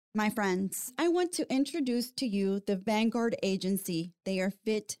My friends, I want to introduce to you the Vanguard Agency. They are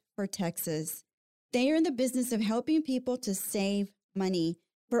fit for Texas. They are in the business of helping people to save money.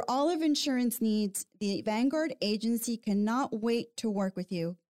 For all of insurance needs, the Vanguard Agency cannot wait to work with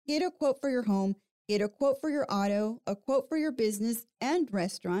you. Get a quote for your home, get a quote for your auto, a quote for your business and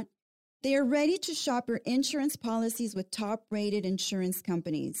restaurant. They are ready to shop your insurance policies with top-rated insurance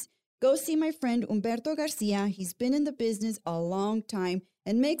companies. Go see my friend Humberto Garcia. He's been in the business a long time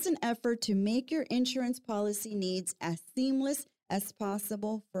and makes an effort to make your insurance policy needs as seamless as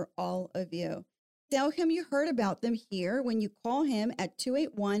possible for all of you. Tell him you heard about them here when you call him at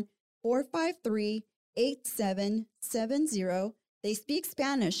 281-453-8770. They speak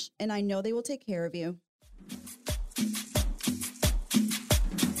Spanish, and I know they will take care of you.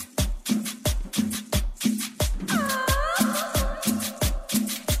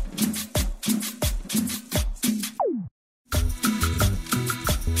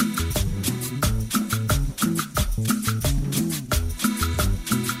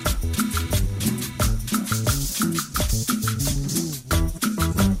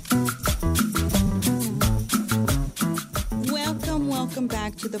 Welcome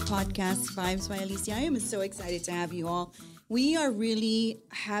back to the podcast Vibes by Alicia. I am so excited to have you all. We are really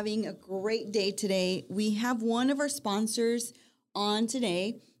having a great day today. We have one of our sponsors on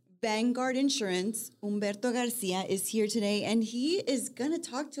today, Vanguard Insurance. Humberto Garcia is here today, and he is going to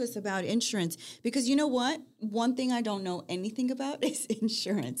talk to us about insurance because you know what? One thing I don't know anything about is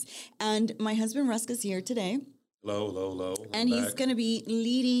insurance. And my husband Rusk is here today. Hello. And he's going to be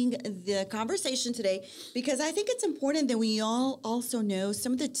leading the conversation today because I think it's important that we all also know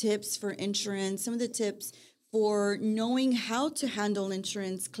some of the tips for insurance, some of the tips for knowing how to handle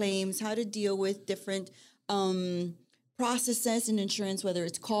insurance claims, how to deal with different processes in insurance, whether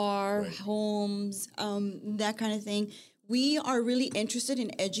it's car, homes, that kind of thing. We are really interested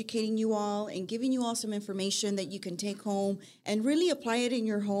in educating you all and giving you all some information that you can take home and really apply it in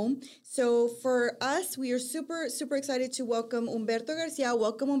your home. So for us, we are super, super excited to welcome Humberto Garcia.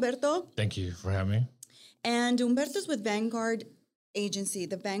 Welcome, Humberto. Thank you for having me. And Humberto's with Vanguard Agency,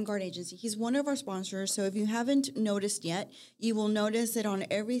 the Vanguard Agency. He's one of our sponsors. So if you haven't noticed yet, you will notice that on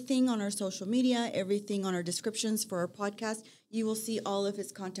everything on our social media, everything on our descriptions for our podcast, you will see all of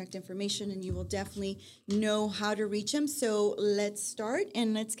his contact information and you will definitely know how to reach him. So let's start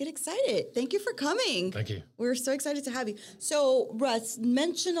and let's get excited. Thank you for coming. Thank you. We're so excited to have you. So Russ,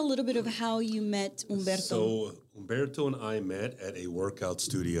 mention a little bit of how you met Humberto. So Humberto and I met at a workout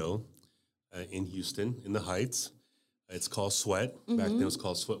studio in Houston, in the Heights. It's called Sweat. Mm-hmm. Back then it was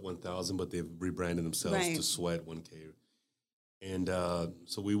called Sweat 1000, but they've rebranded themselves to Sweat 1K. And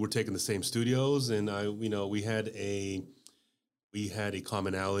so we were taking the same studios, and we had a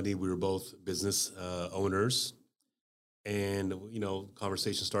commonality. We were both business owners, and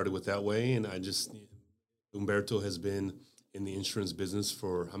conversation started with that way. And Humberto has been in the insurance business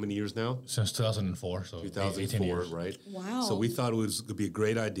for how many years now? Since 2004, so 2004, 18 years. Right? Wow. So we thought it would be a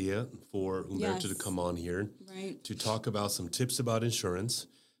great idea for Humberto to come on here to talk about some tips about insurance,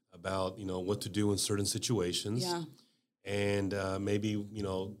 about what to do in certain situations, and maybe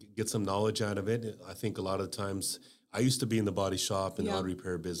get some knowledge out of it. I think a lot of times I used to be in the body shop and auto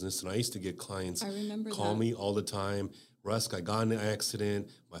repair business, and I used to get clients call me all the time. Rusk, I got in an accident.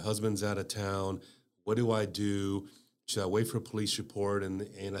 My husband's out of town. What do I do? Should I wait for a police report? And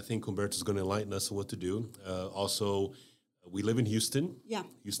I think Humberto's going to enlighten us on what to do. Also, we live in Houston. Yeah.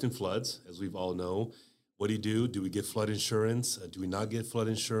 Houston floods, as we've all know. What do you do? Do we get flood insurance? Do we not get flood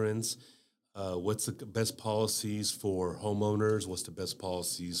insurance? What's the best policies for homeowners? What's the best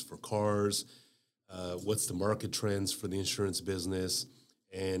policies for cars? What's the market trends for the insurance business?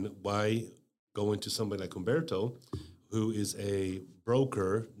 And why go into somebody like Humberto, who is a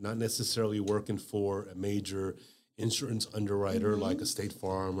broker, not necessarily working for a major insurance underwriter like a State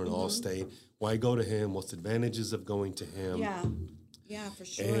Farm or an Allstate? Why go to him? What's the advantages of going to him? Yeah, for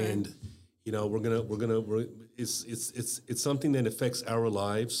sure. And it's something that affects our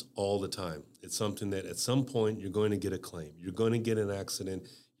lives all the time. It's something that at some point you're going to get a claim. You're going to get an accident.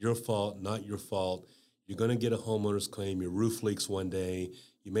 Your fault, not your fault. You're going to get a homeowner's claim. Your roof leaks one day.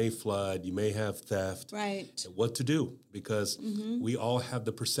 You may flood. You may have theft. Right. And what to do? Because we all have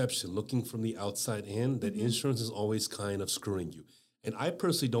the perception, looking from the outside in, that insurance is always kind of screwing you. And I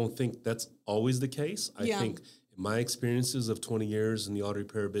personally don't think that's always the case. I think in my experiences of 20 years in the auto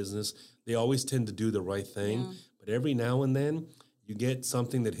repair business, they always tend to do the right thing. Yeah. But every now and then, you get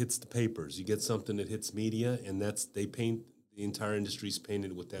something that hits the papers. You get something that hits media, and the entire industry is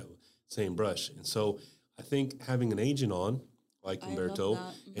painted with that same brush. And so I think having an agent on, like Humberto,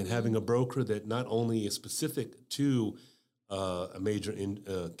 and having a broker that not only is specific to a major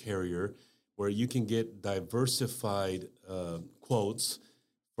carrier where you can get diversified quotes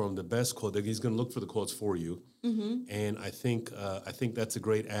from the best quote. He's going to look for the quotes for you. Mm-hmm. And I think that's a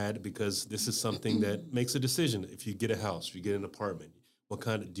great ad because this is something that makes a decision. If you get a house, if you get an apartment, what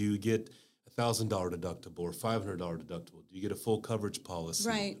kind of, do you get $1,000 deductible or $500 deductible? Do you get a full coverage policy?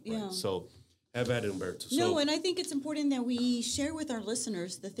 Right. Yeah. So have at it, Humberto. No, and I think it's important that we share with our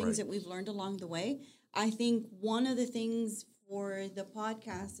listeners the things that we've learned along the way. I think one of the things for the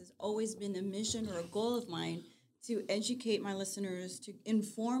podcast has always been a mission or a goal of mine to educate my listeners, to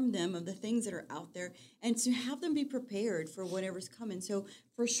inform them of the things that are out there, and to have them be prepared for whatever's coming. So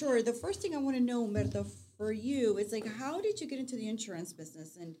for sure, the first thing I want to know, Humberto, for you is like, how did you get into the insurance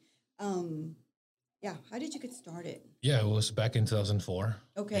business? And how did you get started? Yeah, it was back in 2004.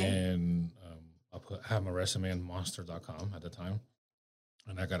 Okay. And I had my resume on monster.com at the time.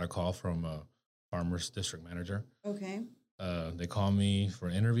 And I got a call from a Farmers district manager. Okay. They called me for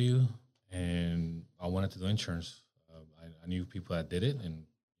an interview, and I wanted to do insurance. I knew people that did it, and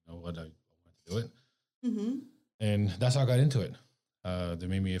you know what, I wanted to do it. Mm-hmm. And that's how I got into it. They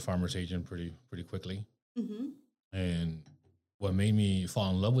made me a farmer's agent pretty quickly. Mm-hmm. And what made me fall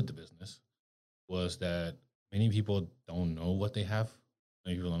in love with the business was that many people don't know what they have.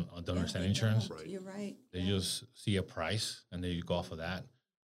 Many people don't understand insurance. Right. You're right. They just see a price and they go off of that.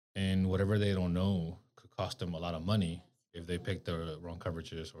 And whatever they don't know could cost them a lot of money if they pick the wrong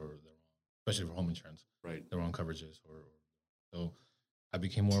coverages or especially for home insurance, right? The wrong coverages. So I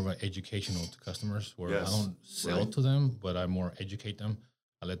became more of an educational to customers where I don't sell to them, but I more educate them.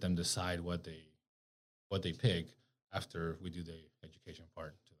 I let them decide what they pick after we do the education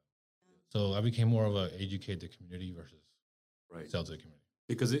part to them. So I became more of a educate the community versus sell to the community.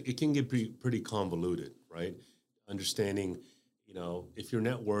 Because it can get pretty convoluted, right? Understanding, you know, if your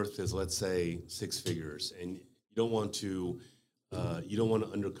net worth is, let's say, 6 figures, and you don't want to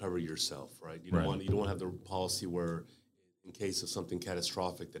undercover yourself, right? You don't want to have the policy where, in case of something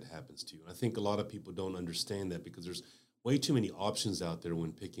catastrophic that happens to you. And I think a lot of people don't understand that because there's way too many options out there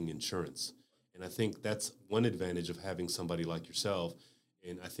when picking insurance. And I think that's one advantage of having somebody like yourself.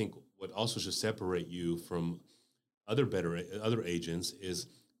 And I think what also should separate you from other agents is,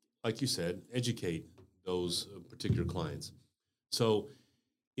 like you said, educate those particular clients. So,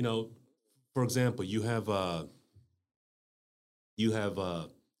 you know, for example, you have a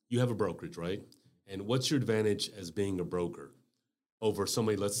brokerage, right? And what's your advantage as being a broker over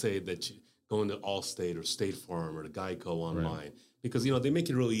somebody, let's say, that you go into Allstate or State Farm or to Geico online? Right. Because, you know, they make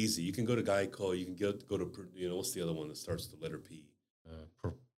it really easy. You can go to Geico, you can go to, you know, what's the other one that starts with the letter P?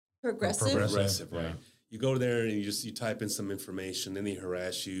 Progressive, right? Yeah. You go there and you type in some information, then they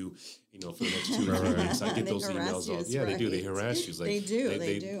harass you, you know, for the next 2 or 3 weeks. I get those emails. They do. They harass you. Like,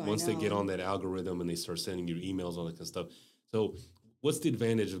 they do. Once they get on that algorithm and they start sending you emails, all that kind of stuff. So what's the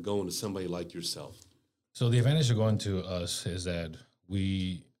advantage of going to somebody like yourself? So the advantage of going to us is that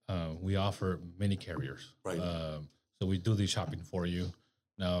we offer many carriers. Right. So we do the shopping for you.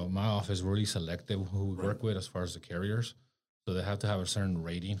 Now, my office is really selective who we work with as far as the carriers. So they have to have a certain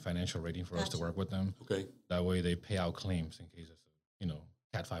rating, financial rating for us to work with them. Okay. That way they pay out claims in case it's a,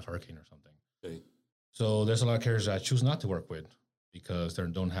 Cat 5 hurricane or something. Okay. So there's a lot of carriers that I choose not to work with because they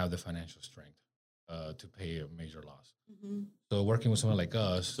don't have the financial strength to pay a major loss. Mm-hmm. So working with someone like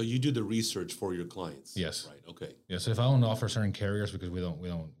us. So you do the research for your clients. Yes. Right. Okay. Yeah. So if I want to offer certain carriers, because we don't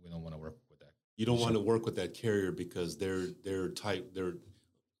want to work with that. You don't want to work with that carrier because they're tight. They're,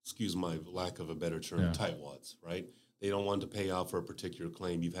 excuse my lack of a better term, tightwads, right? They don't want to pay out for a particular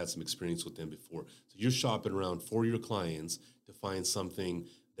claim. You've had some experience with them before. So you're shopping around for your clients to find something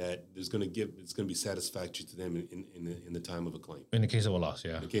that is going to be satisfactory to them in the time of a claim. In the case of a loss,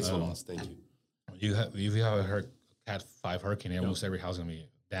 yeah. In the case of a loss, thank you. If you have a Cat 5 hurricane, almost every house is going to be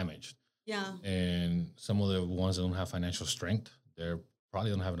damaged. Yeah. And some of the ones that don't have financial strength, they're probably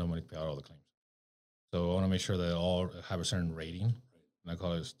don't have enough money to pay out all the claims. So I want to make sure that they all have a certain rating. And they're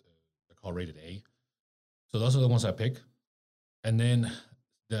called rated A. So those are the ones I pick. And then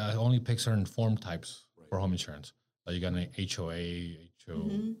I only pick certain form types for home insurance. So you got an HOA,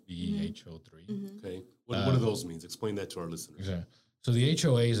 HOB, HO3. Mm-hmm. Okay. What do those mean? Explain that to our listeners. Okay. So the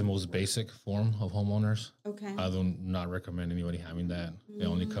HOA is the most basic form of homeowners. Okay. I do not recommend anybody having that. They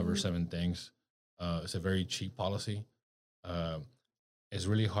only cover 7 things. It's a very cheap policy. It's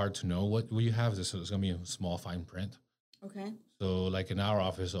really hard to know what you have. It's going to be in small fine print. Okay. So like in our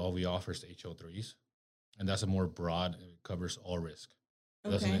office, all we offer is the HO3s. And that's a more broad, it covers all risk.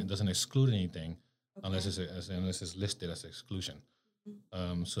 It doesn't exclude anything unless it's listed as exclusion.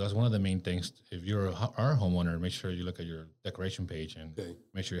 Mm-hmm. So that's one of the main things. If you're our homeowner, make sure you look at your declaration page and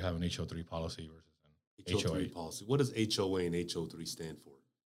make sure you have an HO3 policy versus HO3 policy. What does HOA and HO3 stand for?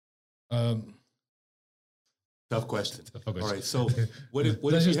 Tough question. All right. So what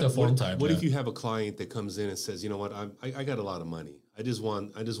if you have a client that comes in and says, you know what, I got a lot of money. I just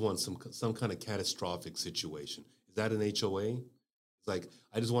want some kind of catastrophic situation. Is that an HOA? It's like,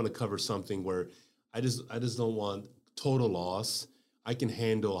 I just want to cover something where I just don't want total loss. I can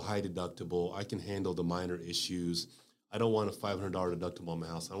handle a high deductible. I can handle the minor issues. I don't want a $500 deductible on my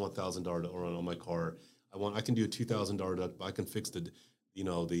house. I don't want $1,000 on my car. I can do a $2,000 deductible. I can fix the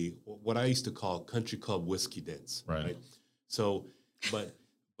what I used to call country club whiskey dents. Right. So, but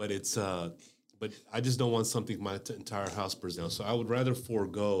it's but I just don't want something my entire house burns down. So I would rather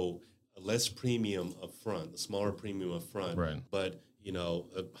forego a less premium up front, a smaller premium up front, but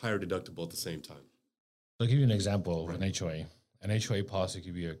a higher deductible at the same time. So I'll give you an example of an HOA. An HOA policy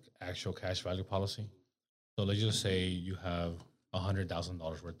could be an actual cash value policy. So let's just say you have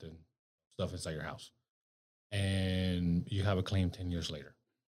 $100,000 worth of stuff inside your house, and you have a claim 10 years later.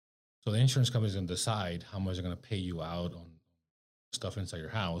 So the insurance company is going to decide how much they're going to pay you out on stuff inside your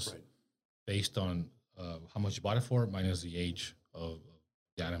house based on how much you bought it for minus the age of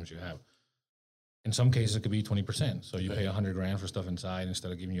the items you have. In some cases, it could be 20%. So you pay $100,000 for stuff inside.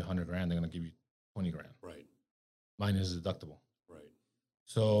 Instead of giving you $100,000, they're going to give you $20,000. Right. Minus the deductible. Right.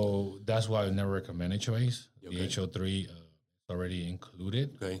 So that's why I would never recommend HOAs. The HO3 is already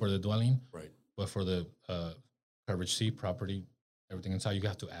included for the dwelling. Right. But for the coverage C, property, everything inside, you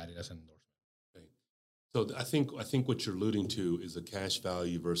have to add it as an endorsement. Okay. So I think what you're alluding to is a cash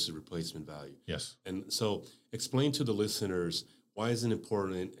value versus replacement value. Yes. And so explain to the listeners, why is it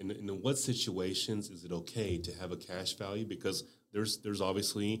important, and in what situations is it okay to have a cash value? Because there's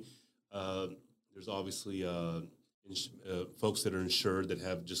obviously folks that are insured that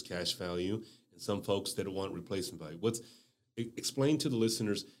have just cash value, and some folks that want replacement value. Explain to the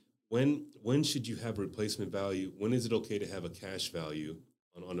listeners, when should you have replacement value? When is it okay to have a cash value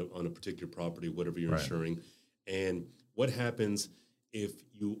on a particular property, whatever you're insuring? And what happens if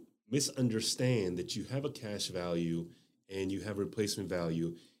you misunderstand that you have a cash value and you have replacement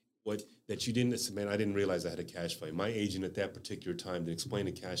value, that you didn't, man, I didn't realize I had a cash value. My agent at that particular time didn't explain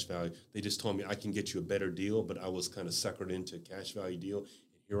the cash value. They just told me I can get you a better deal, but I was kind of suckered into a cash value deal. And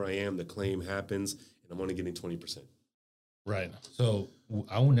here I am, the claim happens, and I'm only getting 20%. Right. So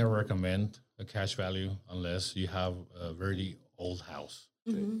I would never recommend a cash value unless you have a very old house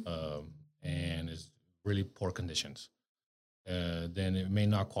and it's really poor conditions. Then it may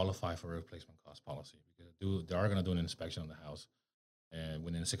not qualify for a replacement cost policy because they are going to do an inspection on the house. And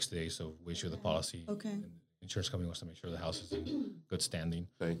within 60 days of we issue the policy, the insurance company wants to make sure the house is in good standing.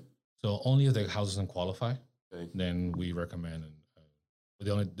 Okay. So only if the house doesn't qualify, then we recommend.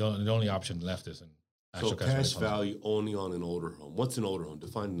 The only option left is an actual cash value only on an older home. What's an older home?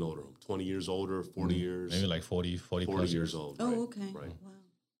 Define an older home. 20 years older, 40 years? Maybe like 40 plus years old. Oh, okay. Right. Wow.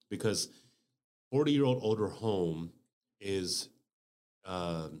 Because 40-year-old older home is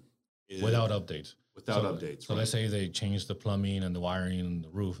without updates. Without updates. So let's say they change the plumbing and the wiring and the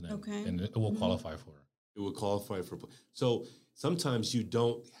roof, then it will qualify for it. It will qualify for. So sometimes you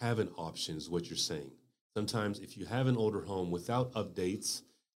don't have an option, is what you're saying. Sometimes if you have an older home without updates,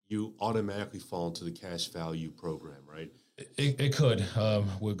 you automatically fall into the cash value program, right? It could.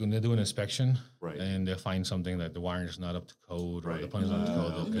 We're going to do an inspection, right? And they'll find something that the wiring is not up to code, or the plumbing is not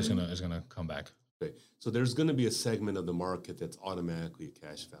up to code. It's gonna come back. Okay, so there's going to be a segment of the market that's automatically a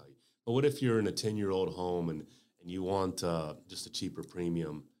cash value. But what if you're in a 10-year-old home and you want just a cheaper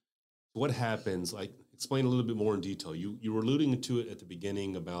premium? What happens? Like, explain a little bit more in detail. You were alluding to it at the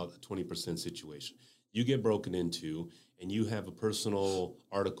beginning about a 20% situation. You get broken into, and you have a personal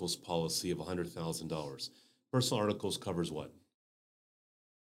articles policy of $100,000. Personal articles covers what?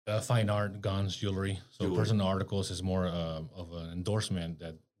 Fine art, guns, jewelry. So personal articles is more of an endorsement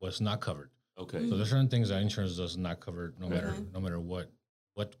that was not covered. Okay. So there's certain things that insurance does not cover, no matter what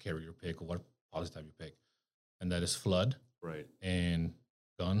carrier you pick or what policy type you pick, and that is flood, right, and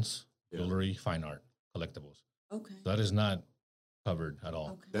guns, jewelry, fine art, collectibles. Okay. So that is not covered at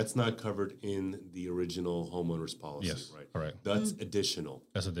all. Okay. That's not covered in the original homeowner's policy, yes, right? Correct. That's additional.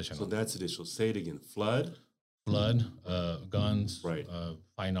 That's additional. So that's additional. Say it again. Flood, guns, right,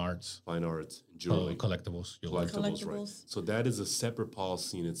 fine arts, jewelry, collectibles, right. So that is a separate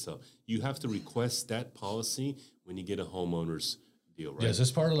policy in itself. You have to request that policy when you get a homeowner's deal, right? Yes,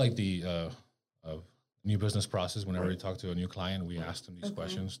 it's part of like the new business process. Whenever we talk to a new client, we ask them these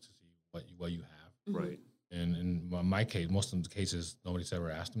questions to see what you have. Right. And in my case, most of the cases, nobody's ever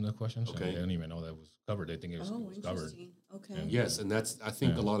asked them the questions. Okay. And they don't even know that was covered. They think it was covered. Okay. And yes, and I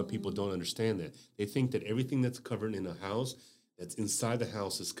think a lot of people don't understand that. They think that everything that's covered in a house, that's inside the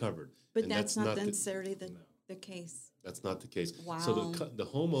house is covered. But that's not necessarily the case. That's not the case. Wow. So the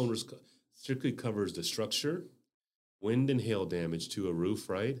homeowners strictly covers the structure, wind and hail damage to a roof,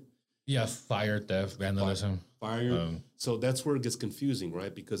 right? Yeah, fire, theft, vandalism. Fire. So that's where it gets confusing,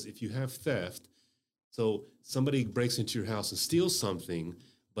 right? Because if you have theft, so somebody breaks into your house and steals something,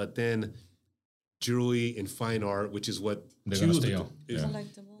 but then jewelry and fine art, which is what they're going to steal.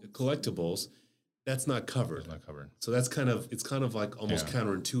 Collectibles, that's not covered. It's not covered. So it's kind of like almost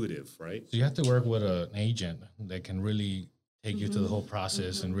counterintuitive, right? So you have to work with an agent that can really take you through the whole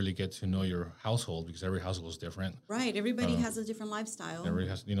process and really get to know your household, because every household is different. Right. Everybody has a different lifestyle. Everybody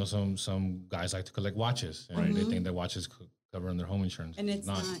has, some guys like to collect watches, and they think that watches cover in their home insurance. And it's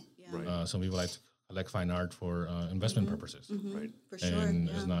not. Yeah. Right. Some people like to collect fine art for investment purposes. Right. For sure. And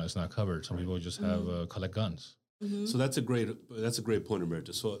it's not covered. Some people just have collect guns. So that's a great point,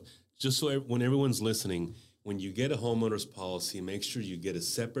 Roberto. So just so when everyone's listening, when you get a homeowner's policy, make sure you get a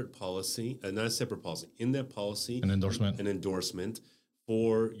separate policy, not a separate policy. In that policy, An endorsement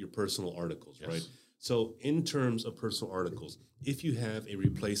for your personal articles, right? So in terms of personal articles, if you have a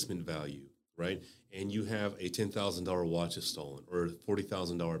replacement value, right, and you have a $10,000 watch is stolen or a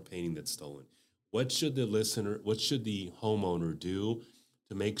 $40,000 painting that's stolen, what should the homeowner do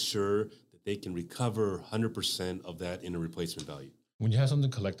to make sure that they can recover 100% of that in a replacement value? When you have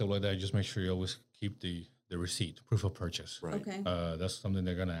something collectible like that, just make sure you always keep the receipt, proof of purchase. Right. Okay. That's something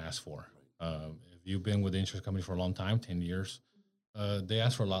they're going to ask for. If you've been with the insurance company for a long time, 10 years, they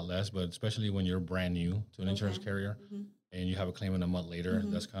ask for a lot less, but especially when you're brand new to an insurance carrier and you have a claim in a month later,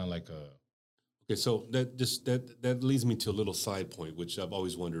 that's kind of like a... Okay, so that leads me to a little side point, which I've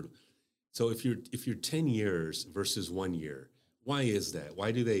always wondered. So if you're 10 years versus 1 year, why is that?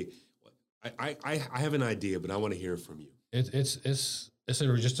 Why do they... I have an idea, but I want to hear from you. It's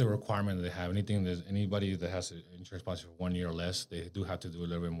just a requirement that they have. Anybody that has an insurance policy for 1 year or less, they do have to do a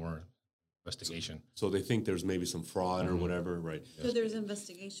little bit more investigation. So they think there's maybe some fraud or whatever, right? So there's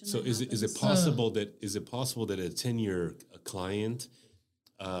investigation. So is it possible that a 10-year client,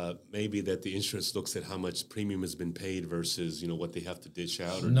 maybe that the insurance looks at how much premium has been paid versus what they have to dish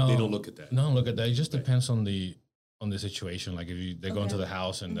out, or they don't look at that? No, look at that. It just depends on the situation. Like if they go into the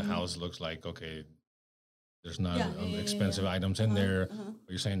house and the house looks like there's not expensive items in there. But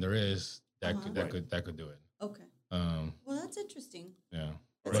you're saying there is. That could do it. Okay. Well, that's interesting. Yeah.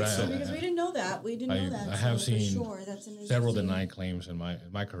 Because we didn't know that. I have seen several denied claims in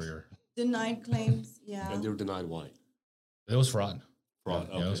my career. Denied claims, yeah. And they were denied why? It was fraud. Fraud.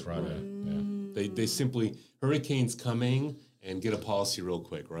 Yeah, it was fraud. Yeah. They simply hurricanes coming and get a policy real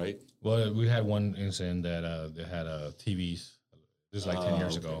quick, right? Well, we had one incident that they had TVs. This is like 10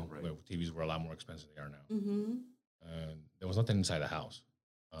 years ago, right. where TVs were a lot more expensive than they are now. And there was nothing inside the house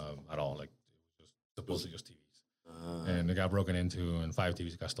at all. Like, it was supposedly just TVs. And they got broken into, and 5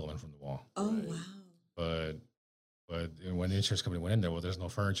 TVs got stolen from the wall. Oh, wow. But when the insurance company went in there, well, there's no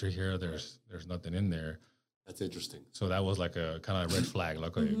furniture here. There's nothing in there. That's interesting. So that was like a kind of red flag.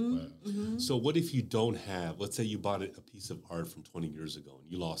 Like, okay. So what if you don't have, let's say you bought a piece of art from 20 years ago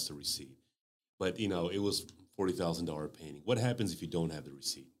and you lost the receipt, but it was $40,000 painting. What happens if you don't have the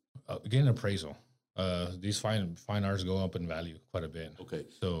receipt? Get an appraisal. These fine arts go up in value quite a bit. Okay.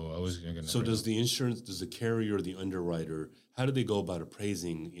 So I was going to. So does the carrier or the underwriter, how do they go about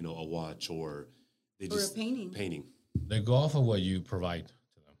appraising, a watch or they just a painting? Painting. They go off of what you provide to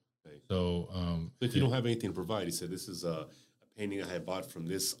them. Okay. So if you don't have anything to provide, you said this is a painting I had bought from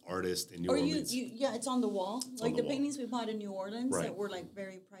this artist in New Orleans. Yeah, it's on the wall. Like the paintings we bought in New Orleans that were like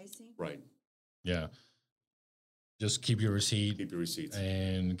very pricey. Right. Yeah. Just keep your receipt. Keep your receipts.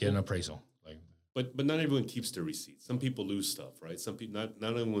 And get an appraisal. But not everyone keeps their receipts. Some people lose stuff, right? Some people not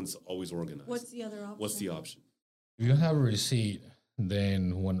everyone's always organized. What's the other option? What's the option? If you don't have a receipt,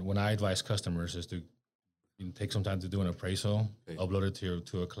 then when I advise customers is to take some time to do an appraisal, upload it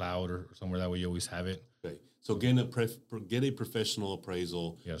to a cloud or somewhere, that way you always have it. Okay. So get a professional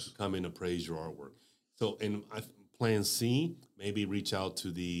appraisal. Yes. To come and appraise your artwork. So in plan C, maybe reach out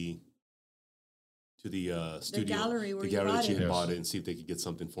to the studio, the gallery that you bought it, and see if they could get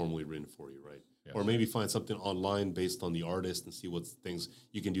something formally written for you, right? Yes. Or maybe find something online based on the artist and see what things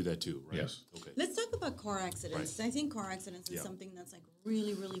you can do that too, right? Yes. Okay. Let's talk about car accidents. Right. I think car accidents is something that's like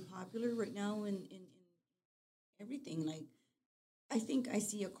really, really popular right now in everything. Like, I think I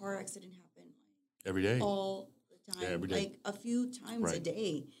see a car accident happen every day, all the time, every day, like a few times a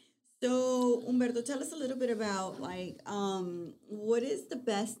day. So, Humberto, tell us a little bit about what is the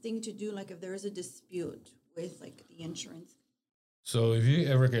best thing to do, like if there is a dispute with like the insurance. So if you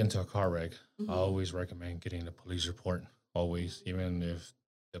ever get into a car wreck, I always recommend getting a police report. Always, even if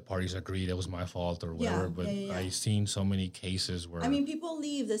the parties agreed it was my fault or whatever. But I've seen so many cases where people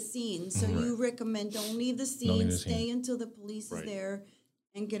leave the scene, so you recommend don't leave the scene. Stay until the police is there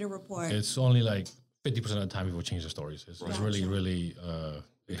and get a report. It's only like 50% of the time people change their stories. It's really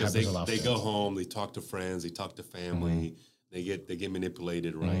because they go home, they talk to friends, they talk to family, they get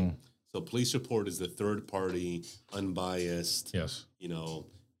manipulated, right? So police report is the third party, unbiased. Yes.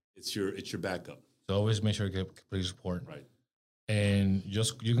 It's your backup. So always make sure you get police report. Right. And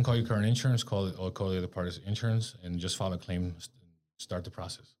you can call your current insurance, call the other party's insurance, and just file a claim, start the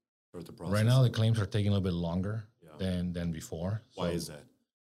process. Right now, the claims are taking a little bit longer than before. Why is that?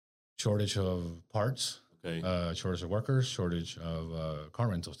 Shortage of parts. Okay. Shortage of workers, shortage of car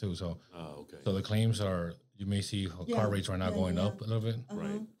rentals too. So, so the claims you may see car rates right now going up a little bit.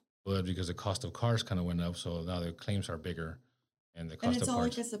 Right. But because the cost of cars kind of went up, so now the claims are bigger, and the cost of parts. And it's all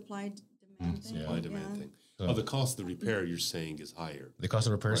like a supply-demand thing. Supply-demand thing. So the cost of the repair, you're saying, is higher. The cost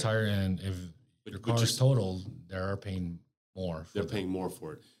of repair is higher, and if your car is totaled, they are paying more. They're paying more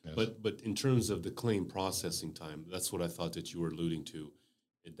for it. Yes. But in terms of the claim processing time, that's what I thought that you were alluding to.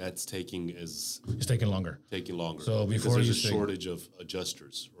 It's taking longer. So before there's a shortage of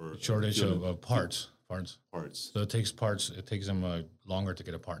adjusters or shortage of parts. Parts. So it takes them longer to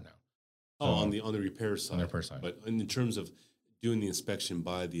get a part now. On the repair side. On the repair side. But in terms of doing the inspection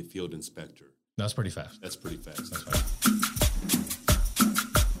by the field inspector. That's pretty fast. That's fast.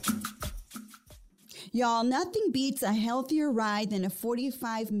 Y'all, nothing beats a healthier ride than a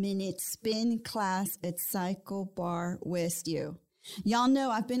 45-minute spin class at Cycle Bar Westview. Y'all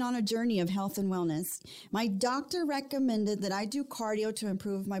know I've been on a journey of health and wellness. My doctor recommended that I do cardio to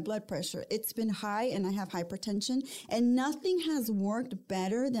improve my blood pressure. It's been high and I have hypertension, and nothing has worked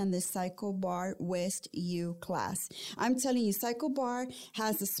better than the Cycle Bar Westview class. I'm telling you, Cycle Bar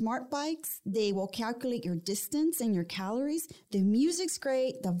has the smart bikes. They will calculate your distance and your calories. The music's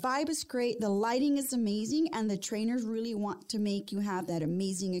great. The vibe is great. The lighting is amazing, and the trainers really want to make you have that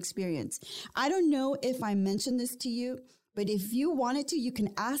amazing experience. I don't know if I mentioned this to you, but if you wanted to, you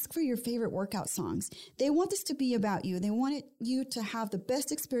can ask for your favorite workout songs. They want this to be about you. They want you to have the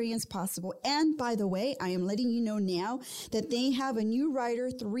best experience possible. And by the way, I am letting you know now that they have a new Rider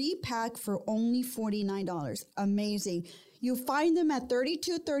 3-pack for only $49. Amazing. You find them at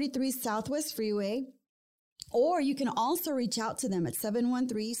 3233 Southwest Freeway. Or you can also reach out to them at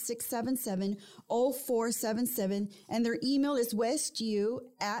 713-677-0477. And their email is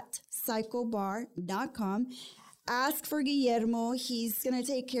westview@cyclebar.com. Ask for Guillermo. He's going to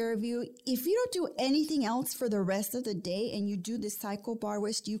take care of you. If you don't do anything else for the rest of the day and you do the Cycle Bar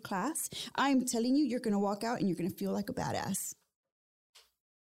Westview class, I'm telling you, you're going to walk out and you're going to feel like a badass.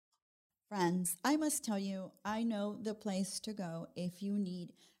 Friends, I must tell you, I know the place to go if you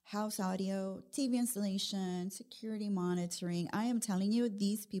need house audio, TV installation, security monitoring. I am telling you,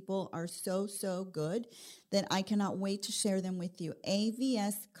 these people are so good that I cannot wait to share them with you.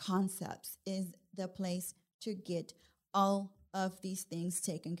 AVS Concepts is the place to get all of these things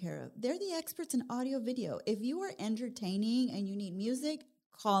taken care of. They're the experts in audio video. If you are entertaining and you need music,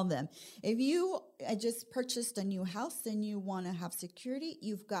 call them. If you just purchased a new house and you want to have security,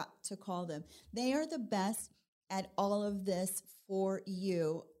 you've got to call them. They are the best at all of this for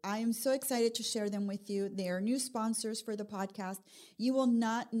you. I am so excited to share them with you. They are new sponsors for the podcast. You will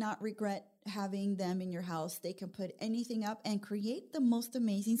not regret having them in your house. They can put anything up and create the most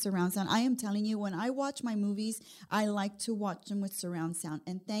amazing surround sound. I am telling you, when I watch my movies, I like to watch them with surround sound.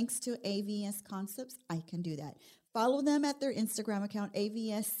 And thanks to AVS Concepts, I can do that. Follow them at their Instagram account,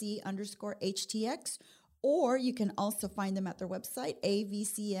 AVSC_HTX, or you can also find them at their website,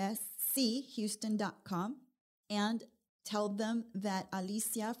 avcschouston.com, and tell them that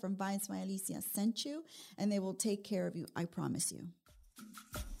Alicia from Buy and Smile Alicia sent you, and they will take care of you. I promise you.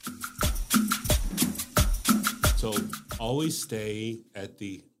 So always stay at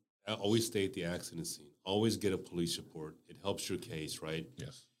the accident scene. Always get a police report. It helps your case, right?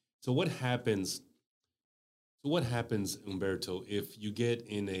 Yes. So what happens, Humberto, if you get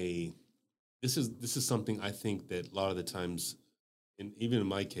in this is something I think that a lot of the times, and even in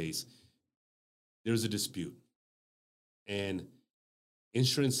my case, there's a dispute. And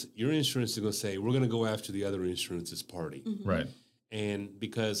your insurance is going to say, we're going to go after the other insurance's party. Mm-hmm. Right. And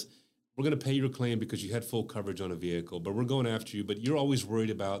because we're going to pay your claim because you had full coverage on a vehicle, but we're going after you. But you're always worried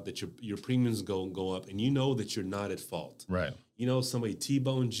about that your premiums go up, and you know that you're not at fault. Right. You know, somebody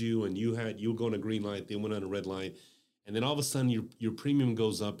T-boned you, and you were going a green light, they went on a red light, and then all of a sudden your premium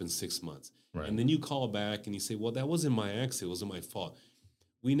goes up in 6 months. Right. And then you call back and you say, well, that wasn't my accident, it wasn't my fault.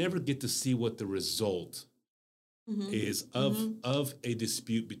 We never get to see what the result is of a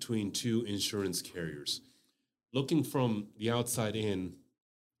dispute between two insurance carriers. Looking from the outside in,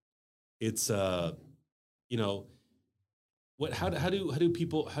 it's you know, what how does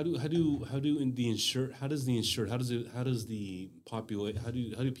the populate how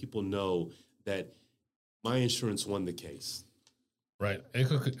do people know that my insurance won the case? Right.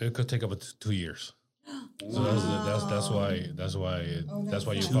 It could take up to 2 years. So that's why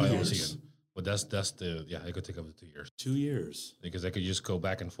you probably see it. But it could take up to 2 years. 2 years. Because they could just go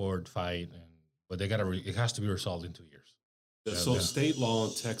back and forth, fight, but it has to be resolved in 2 years. So state law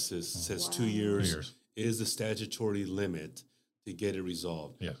in Texas says 2 years is the statutory limit to get it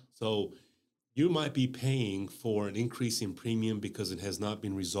resolved. Yeah. So you might be paying for an increase in premium because it has not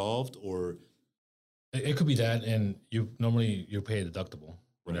been resolved, or it could be that, and you pay a deductible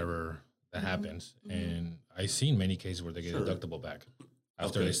whenever that happens. Mm-hmm. And I've seen many cases where they get a deductible back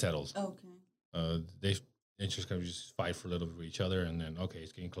after they settled. Okay. They just kind of just fight for a little bit with each other, and then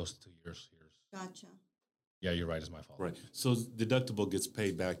it's getting close to 2 years. Gotcha. Yeah, you're right. It's my fault. Right. So deductible gets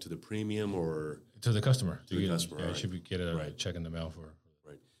paid back to the premium or to the customer. To the customer. Yeah, you should get a check in the mail for.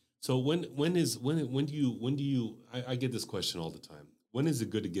 Right. So when do you? I get this question all the time. When is it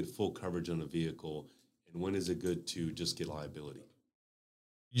good to get full coverage on a vehicle, and when is it good to just get liability?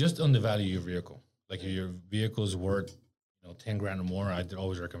 Just on the value of your vehicle. Like if your vehicle is worth, $10,000 or more, I'd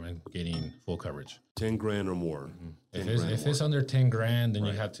always recommend getting full coverage. $10,000 or more. Mm-hmm. If it's under $10,000, then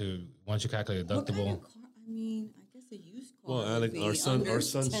you have to, once you calculate a deductible. I guess a used car. Well, Alex, our son's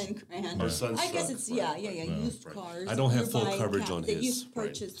 $10,000. I guess it's used cars. I don't have full coverage on his. That you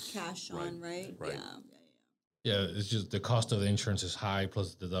purchased cash on, right? Right. Yeah, it's just the cost of the insurance is high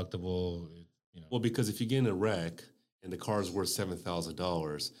plus the deductible. Well, because if you get in a wreck and the car is worth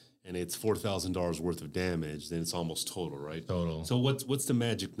 $7,000 and it's $4,000 worth of damage, then it's almost total, right? Total. So what's the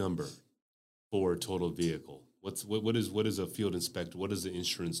magic number for a total vehicle? What is a field inspector? What does the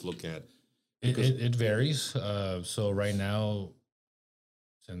insurance look at? It varies. So right now,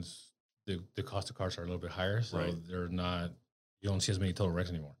 since the cost of cars are a little bit higher, so they're not. You don't see as many total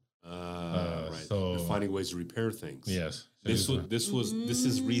wrecks anymore. Right. So they're finding ways to repair things. Yes. So this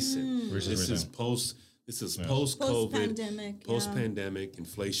is recent. This is post COVID, post-pandemic,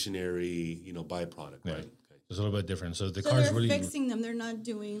 inflationary, byproduct, right? Okay. It's a little bit different. So the cars really fixing them. They're not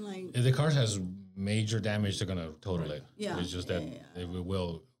doing like if the car has major damage, they're gonna total it. Yeah. It's just that it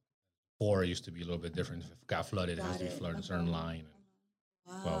will. Before it used to be a little bit different. If it got flooded, it has to be flooded a certain line.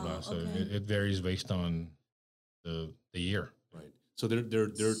 And blah blah. So it varies based on the year. Right. So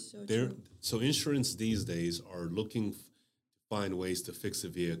so insurance these days are looking to find ways to fix a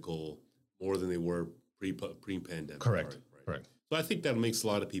vehicle more than they were pre-pandemic. Correct. Correct. So I think that makes a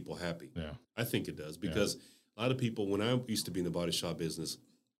lot of people happy. Yeah. I think it does because a lot of people, when I used to be in the body shop business,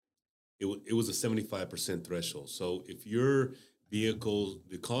 it was a 75% threshold. So if your vehicle,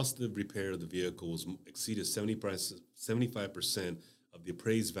 the cost of repair of the vehicle exceeded 75% of the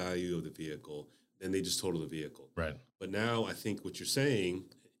appraised value of the vehicle, then they just total the vehicle. Right. But now I think what you're saying,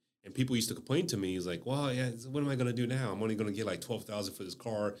 and people used to complain to me, is like, well, what am I going to do now? I'm only going to get like $12,000 for this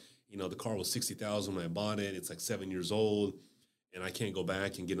car. The car was $60,000 when I bought it. It's like 7 years old, and I can't go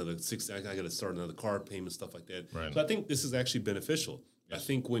back and get another $60,000. I got to start another car payment, stuff like that. Right. So I think this is actually beneficial. Yes. I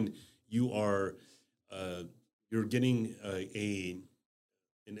think when you are you're getting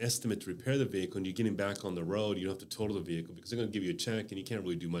an estimate to repair the vehicle, and you're getting back on the road, you don't have to total the vehicle because they're going to give you a check, and you can't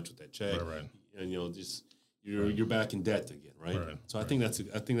really do much with that check. Right. And just you're back in debt again, right? So I think that's a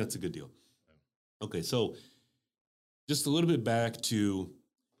good deal. Right. Okay, so just a little bit back to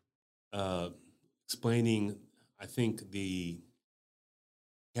explaining, I think, the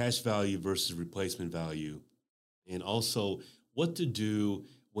cash value versus replacement value, and also what to do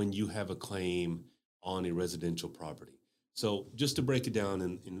when you have a claim on a residential property. So just to break it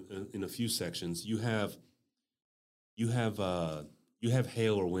down in a few sections, you have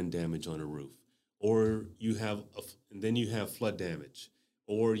hail or wind damage on a roof, or and then you have flood damage,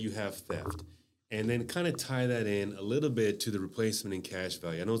 or you have theft. And then kind of tie that in a little bit to the replacement and cash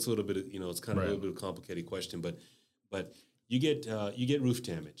value. I know it's a little bit, it's kind of a little bit of a complicated question, but you get roof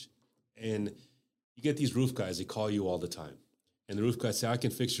damage, and you get these roof guys. They call you all the time, and the roof guys say, "I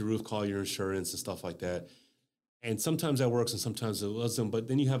can fix your roof. Call your insurance and stuff like that." And sometimes that works, and sometimes it doesn't. But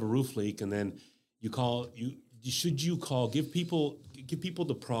then you have a roof leak, and then you call. Should you call? Give people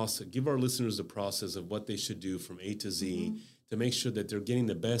the process. Give our listeners the process of what they should do from A to Z. To make sure that they're getting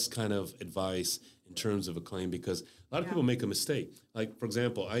the best kind of advice in terms of a claim, because a lot of people make a mistake. Like, for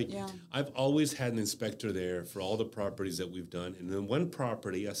example, I've always had an inspector there for all the properties that we've done. And then one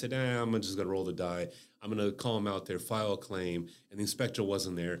property, I said, I'm just going to roll the die. I'm going to call him out there, file a claim. And the inspector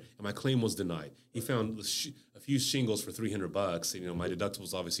wasn't there, and my claim was denied. He found a few shingles for $300. My deductible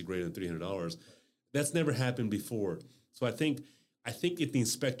was obviously greater than $300. That's never happened before. So I think I think if the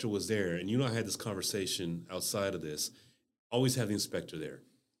inspector was there, and I had this conversation outside of this, always have the inspector there.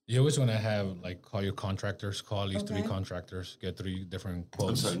 You always want to have, call your contractors, call at least 3 contractors, get 3 different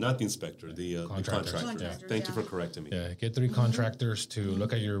quotes. I'm sorry, not the inspector, the contractor. Thank you for correcting me. Yeah, get 3 contractors to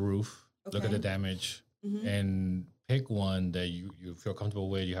look at your roof, look at the damage, and pick one that you feel comfortable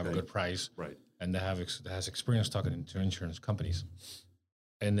with, you have a good price, and that has experience talking to insurance companies.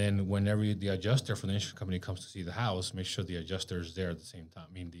 And then whenever the adjuster from the insurance company comes to see the house, make sure the adjuster is there at the same time.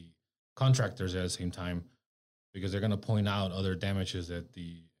 I mean, the contractor's there at the same time, because they're going to point out other damages that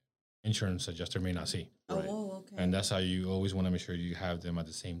the insurance adjuster may not see. Okay. And that's how you always want to make sure you have them at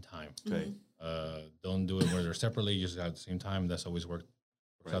the same time. Okay. Don't do it where they're separately, just at the same time. That's always works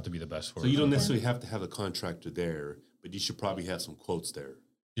out to be the best for So you don't necessarily have to have a contractor there, but you should probably have some quotes there.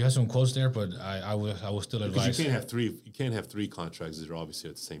 You have some quotes there, but I will still advise. Because you can't have 3 contractors that are obviously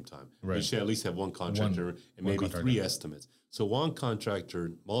at the same time. Right. You should at least have one contractor and maybe 3 estimates. So one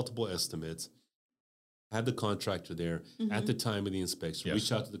contractor, multiple estimates. Have the contractor there at the time of the inspection.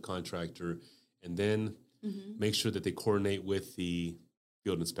 Reach out to the contractor, and then make sure that they coordinate with the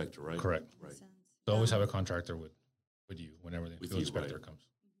field inspector, right? Correct. Right. So always have a contractor with you whenever the field inspector comes.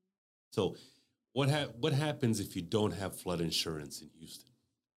 So what happens if you don't have flood insurance in Houston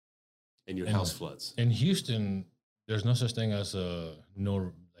and your house floods? In Houston, there's no such thing as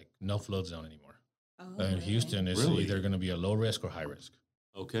no flood zone anymore. In Houston, it's either going to be a low risk or high risk.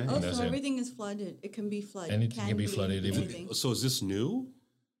 Okay. So everything is flooded. It can be flooded. Anything can be flooded. So is this new?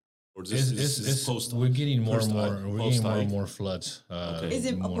 Or is this post? We're getting more and more. We're getting more and more floods. Is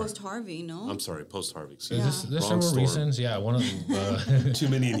it post Harvey? No. I'm sorry, post Harvey. There's several reasons. Yeah, one of them. Too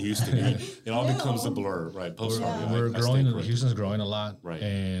many in Houston. It all becomes a blur, right? Post Harvey. We're growing. Houston's growing a lot, right?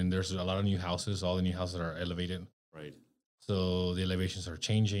 And there's a lot of new houses. All the new houses are elevated, right? So the elevations are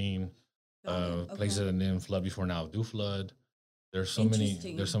changing. Places that didn't flood before now do flood. There's so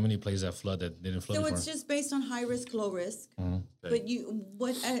many places that flood that didn't flood before. So it's just based on high risk, low risk.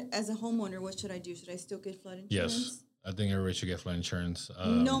 But as a homeowner, what should I do? Should I still get flood insurance? Yes, I think everybody should get flood insurance.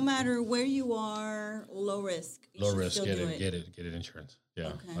 No matter where you are, low risk. Low risk, get it insurance.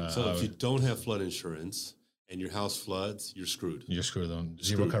 Yeah. Okay. So if you don't have flood insurance and your house floods, you're screwed. You're screwed on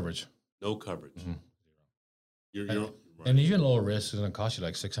zero coverage. No coverage. And even low risk is going to cost you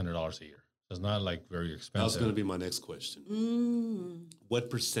like $600 a year. It's not very expensive. That was going to be my next question. What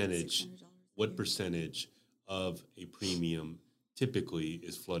percentage of a premium typically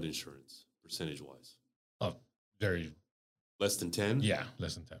is flood insurance, percentage-wise? Very less than 10? Yeah,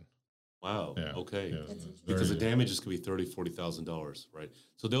 less than 10. Wow. Yeah. Okay. Yeah. Because the damages could be $30,000, $40,000, right?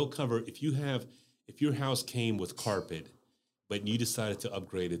 So they'll cover if your house came with carpet, but you decided to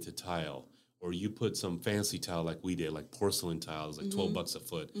upgrade it to tile. Or you put some fancy tile like we did, like porcelain tiles, like $12 a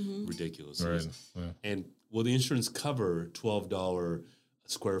foot, ridiculous. Right. Yeah. And will the insurance cover $12 a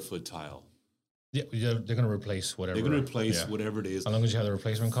square foot tile? Yeah, they're going to replace whatever. They're going to replace whatever it is. As long as you have the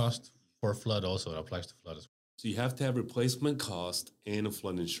replacement cost for flood, also it applies to flood as well. So you have to have replacement cost and a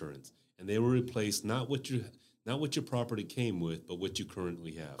flood insurance, and they will replace not what your property came with, but what you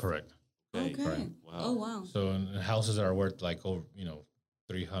currently have. Correct. Okay. Right. Wow. Oh wow. So houses that are worth over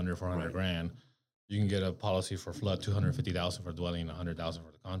 $300,000, $400,000 grand, you can get a policy for flood, $250,000 for dwelling, $100,000 for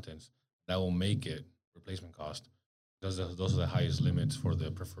the contents. That will make it replacement cost. Those are the highest limits for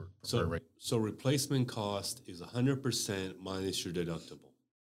the preferred rate. So replacement cost is 100% minus your deductible.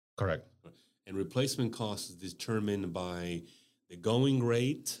 Correct. And replacement cost is determined by the going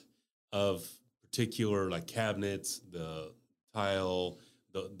rate of particular cabinets, the tile,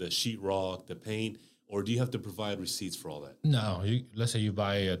 the sheetrock, the paint. Or do you have to provide receipts for all that? No. Let's say you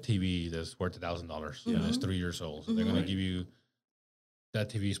buy a TV that's worth $1,000 and it's 3 years old. So they're going to give you, that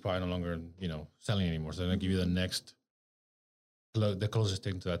TV is probably no longer, selling anymore. So they're going to give you the closest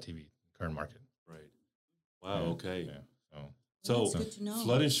thing to that TV, current market. Right. Wow. Yeah. Okay. Yeah. So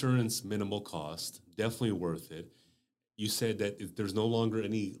flood insurance, minimal cost, definitely worth it. You said that if there's no longer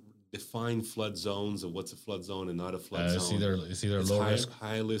any defined flood zones of what's a flood zone and not a flood zone. It's either low risk,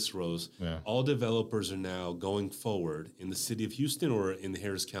 high risk rows. Yeah. All developers are now going forward in the city of Houston or in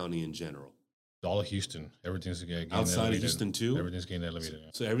Harris County in general. All of Houston, everything's getting outside elevated. of Houston too. Everything's getting elevated.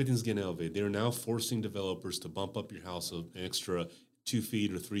 So everything's getting elevated. They're now forcing developers to bump up your house an extra 2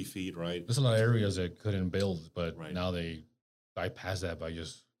 feet or 3 feet. Right. There's a lot of areas that couldn't build, but now they bypass that by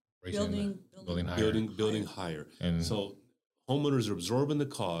just building higher. Building higher. And so homeowners are absorbing the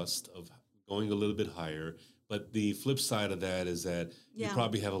cost of going a little bit higher, but the flip side of that is that you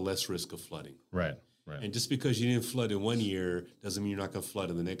probably have a less risk of flooding. Right. And just because you didn't flood in one year doesn't mean you're not going to flood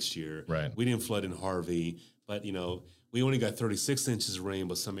in the next year. Right. We didn't flood in Harvey, but we only got 36 inches of rain,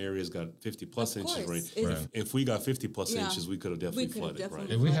 but some areas got 50 plus inches of rain. Right. If we got 50 plus inches, we could have definitely flooded. Right.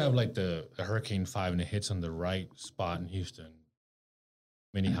 If we have like a Hurricane 5 and it hits on the right spot in Houston,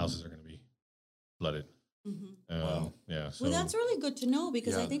 many houses are going to be flooded. Wow. Yeah. So, well, that's really good to know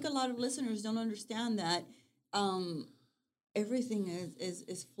because I think a lot of listeners don't understand that everything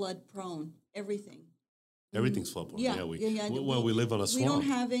is flood prone. Everything. Everything's flood prone. Yeah. Well, we live on a swamp. We don't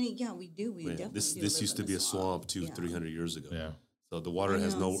have any. Yeah, we do. We definitely This used to be a swamp 200-300 years ago. Yeah. So the water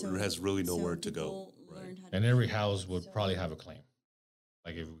has really nowhere to go. Right. And every house would probably have a claim,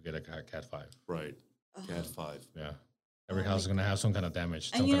 like if we get a Cat 5. Right. Cat 5. Yeah. Every house is going to have some kind of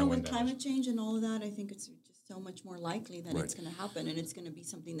damage. And with climate change and all of that, I think it's just so much more likely that it's going to happen, and it's going to be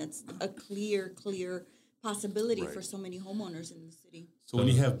something that's a clear possibility for so many homeowners in the city. So when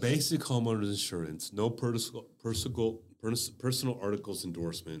you have basic homeowners insurance, no personal articles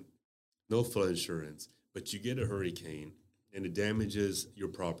endorsement, no flood insurance, but you get a hurricane and it damages your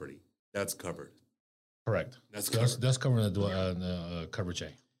property, that's covered. Correct. That's covering the coverage A.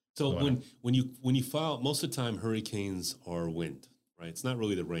 So when you file, most of the time hurricanes are wind, right? It's not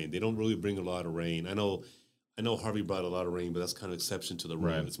really the rain. They don't really bring a lot of rain. I know Harvey brought a lot of rain, but that's kind of exception to the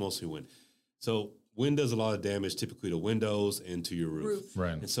rule. Right. It's mostly wind. So wind does a lot of damage typically to windows and to your roof.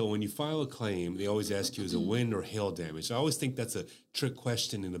 Right. And so when you file a claim, they always ask you, is it wind or hail damage? I always think that's a trick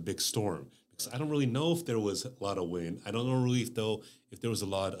question in a big storm because I don't really know if there was a lot of wind. I don't know really if there was a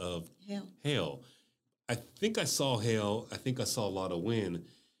lot of hail. I think I saw hail. I think I saw a lot of wind.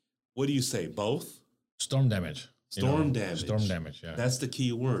 What do you say? Both? Storm damage. Storm damage. Storm damage, yeah. That's the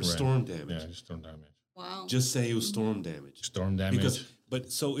key word, right. Storm damage. Yeah, storm damage. Wow. Just say it was storm damage. Storm damage.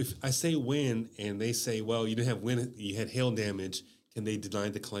 So if I say wind and they say, well, you didn't have wind, you had hail damage, can they deny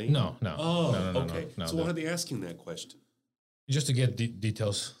the claim? No. Oh, okay. No, so why are they asking that question? Just to get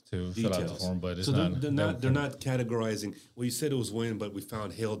details to fill out the form, but it's so they're not categorizing. Well, you said it was wind, but we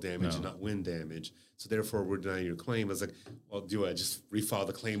found hail damage and not wind damage. So therefore, we're denying your claim. I was like, well, do I just refile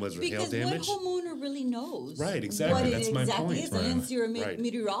the claim as hail damage? Because what homeowner really knows? Right, exactly. That's my point. Is, unless you're a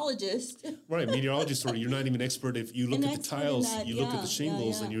meteorologist. Right, meteorologist, or you're not even expert. If you look at the tiles, you look at the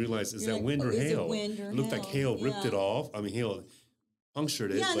shingles, and you realize, is that wind or hail? It looked like hail ripped it off. I mean, hail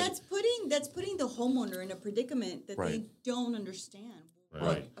punctured it. Yeah, that's putting the homeowner in a predicament that they don't understand.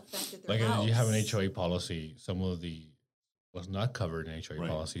 What affected their house. Like you have an HOA policy. Some of what's not covered in HOA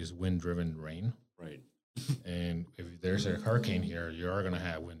policy is wind-driven rain. Right. And if there's a hurricane here, you are going to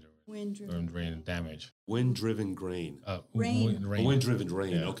have wind-driven rain damage. Wind-driven rain. Rain. Wind-driven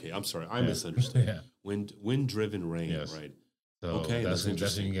rain. Yeah. Okay, I'm sorry. I misunderstood. Yeah. Wind-driven rain, right. So okay, that's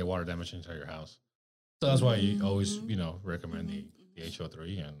interesting. You can get water damage inside your house. So that's why you always, recommend the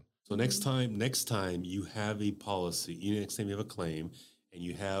HO3. And so next time you have a policy, next time you have a claim and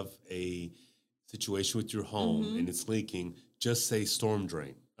you have a situation with your home and it's leaking, just say storm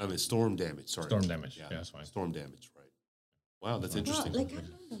damage. Sorry. Storm damage. Yeah, that's fine. Storm damage, right. Wow, that's interesting. I learned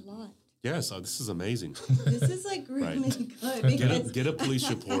a lot. Yes, this is amazing. This is really good. Get a police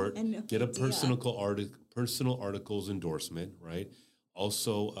report. Get a personal articles endorsement, right?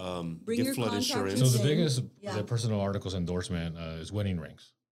 Also, get flood insurance. So the biggest the personal articles endorsement is wedding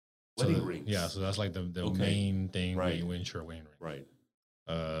rings. Wedding rings. Yeah, so that's like the main thing where you insure wedding rings. Right.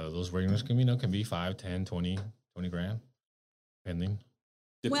 Those wedding rings can be 5, 10, 20 grand, depending.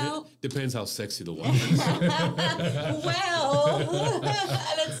 Depends how sexy the wife is. Well,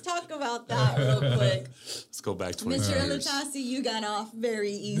 let's talk about that real quick. Let's go back 20 Mr. years. Elatasi, you got off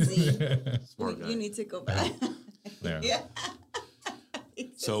very easy. Smart guy. You need to go back. Yeah.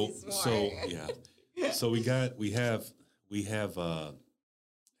 So we have a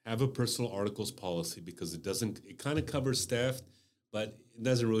personal articles policy because it kind of covers theft, but it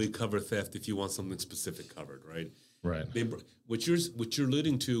doesn't really cover theft if you want something specific covered, right? Right. What you're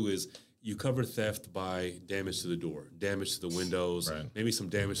alluding to is you cover theft by damage to the door, damage to the windows, maybe some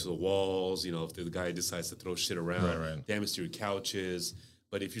damage to the walls. If the guy decides to throw shit around, damage to your couches.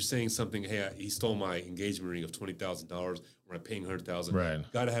 But if you're saying something, hey, he stole my engagement ring of $20,000, or I'm paying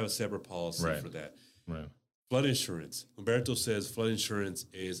 $100,000, got to have a separate policy for that. Right. Flood insurance. Humberto says flood insurance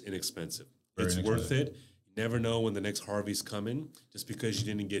is inexpensive. It's worth it. Never know when the next Harvey's coming. Just because you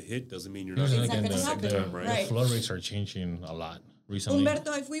didn't get hit doesn't mean you're not going to get the flood rates are changing a lot recently.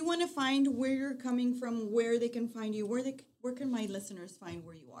 Humberto, if we want to find where you're coming from, where they can find you, where can my listeners find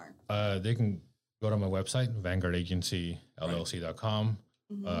where you are? They can go to my website, vanguardagencyllc.com.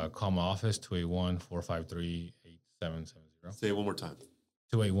 Call my office, 281-453-8770. Say it one more time.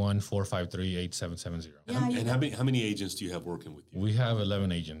 281-453-8770. And how many agents do you have working with you? We have 11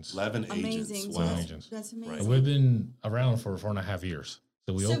 agents. 11 agents. Wow. Agents. That's amazing. Right. We've been around for 4.5 years.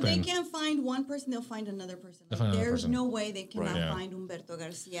 So we so open. they can't find one person; they'll find another person. Like, there's no way they cannot find Humberto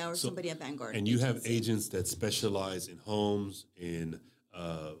Garcia or somebody at Vanguard. And you have agents that specialize in homes, in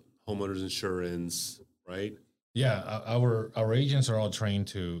homeowners insurance, right? Yeah, our agents are all trained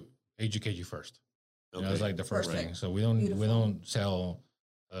to educate you first. Okay. That's like the first thing. So we don't sell.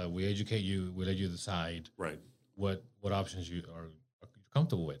 We educate you. We let you decide what options you are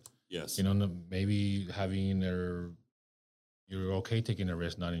comfortable with. Yes. You know, maybe having you're okay taking a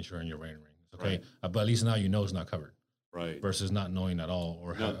risk, not insuring your rain ring. It's okay, but at least now you know it's not covered. Right. Versus not knowing at all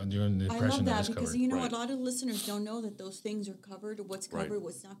or doing the impression that it's covered. Because, you know, a lot of listeners don't know that those things are covered, what's covered,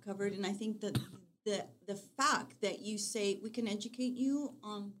 what's not covered. And I think that the fact that you say we can educate you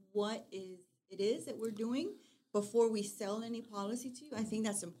on what it is that we're doing before we sell any policy to you, I think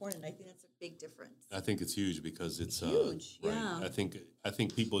that's important. I think that's a big difference. I think it's huge because it's huge. Yeah. I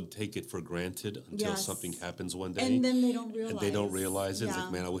think people take it for granted until something happens one day, and then they don't realize. And they don't realize it. It's like,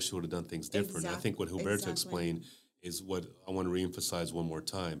 man, I wish you would have done things different. I think what Humberto explained is what I want to reemphasize one more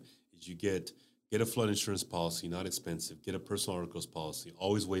time: is you get a flood insurance policy, not expensive. Get a personal articles policy.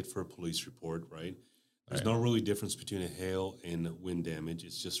 Always wait for a police report. Right. There's no really difference between a hail and wind damage.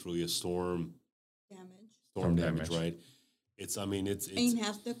 It's just really a storm damage, right? And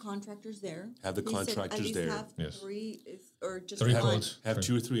have the contractors there. Have the contractors there. Have three or just three one. quotes. Have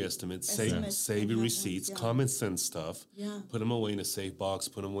 2 or 3 estimates. Save your receipts. Common sense stuff. Yeah. Put them away in a safe box.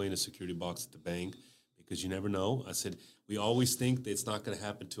 Put them away in a security box at the bank, because you never know. I said we always think that it's not going to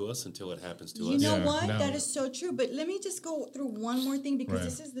happen to us until it happens to us. You know what? No. That is so true. But let me just go through one more thing, because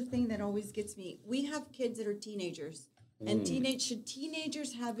this is the thing that always gets me. We have kids that are teenagers, and should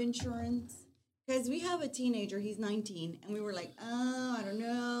teenagers have insurance? Because we have a teenager, he's 19, and we were like, oh, I don't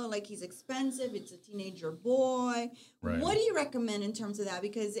know, like he's expensive, it's a teenager boy. Right. What do you recommend in terms of that?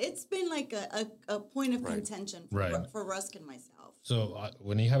 Because it's been like a point of contention for Rusk and myself. So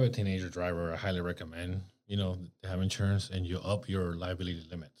when you have a teenager driver, I highly recommend, to have insurance, and you up your liability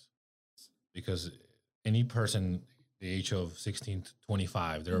limits. Because any person the age of 16 to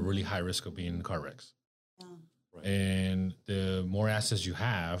 25, they're a really high risk of being in car wrecks. Yeah. Right. And the more assets you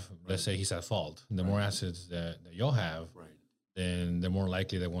have, let's say he's at fault, the more assets that y'all have, then they're more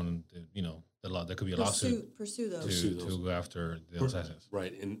likely they want to, there could be a lawsuit pursue those to go after those assets.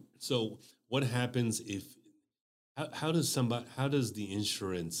 Right. And so what happens if, how does the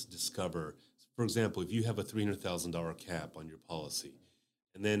insurance discover, for example, if you have a $300,000 cap on your policy,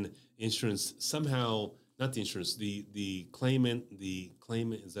 and then insurance somehow, not the insurance, the claimant,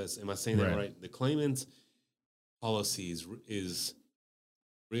 am I saying that right? The claimant policy is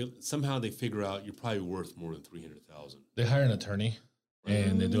real. Somehow they figure out you're probably worth more than $300,000. They hire an attorney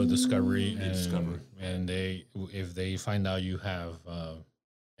and they do a discovery. And if they find out you have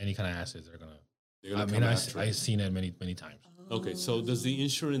any kind of assets, they're gonna. I've seen it many times. Okay, so does the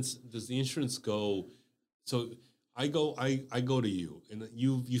insurance go? So I go to you, and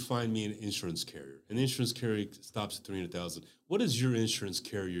you find me an insurance carrier. An insurance carrier stops at $300,000. What does your insurance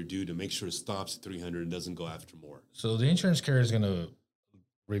carrier do to make sure it stops at $300,000 and doesn't go after more? So the insurance carrier is going to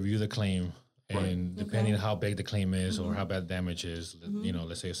review the claim, and depending on how big the claim is or how bad the damage is,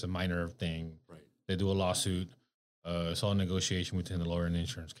 let's say it's a minor thing. Right. They do a lawsuit. It's all negotiation between the lawyer and the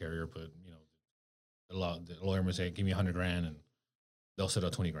insurance carrier, but the lawyer may say, "Give me $100,000," and they'll set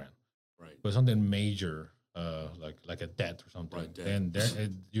up $20,000. Right. But something major. Like a debt or something, then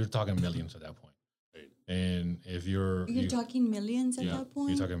you're talking millions at that point. Right. And if you're talking millions at that point,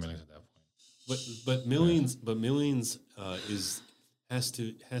 you're talking millions at that point. But millions has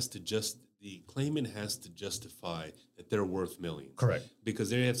to just the claimant has to justify that they're worth millions. Correct. Because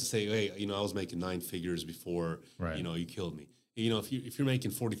they have to say, hey, I was making 9 figures before you killed me. If you're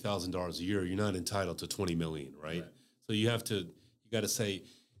making $40,000 a year, you're not entitled to $20 million, right? So you got to say.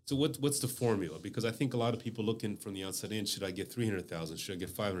 So what's the formula? Because I think a lot of people looking from the outside in, should I get $300,000? Should I get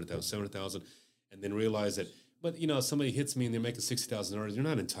 $500,000, $700,000? And then realize that, but somebody hits me and they're making $60,000, you're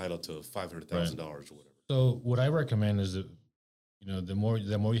not entitled to $500,000 or whatever. So what I recommend is that, the more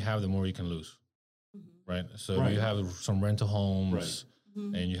you have, the more you can lose, right? So you have some rental homes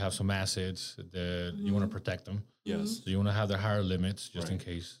and you have some assets that you want to protect them. Yes. So you want to have the higher limits just in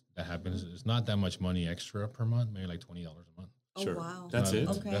case that happens. It's not that much money extra per month, maybe like $20 a month. Sure. Oh, wow. That's it?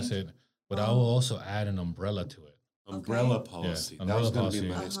 Okay. That's it. But I will also add an umbrella to it. Umbrella policy. Yeah, that was going to be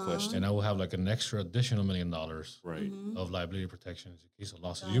my next question. And I will have like an extra additional $1 million of liability protection in case of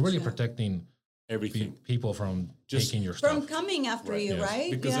losses. You're really protecting everything. People from taking your stuff. From coming after you,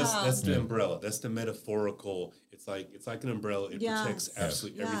 right? Because that's the umbrella. That's the metaphorical. It's like an umbrella. It protects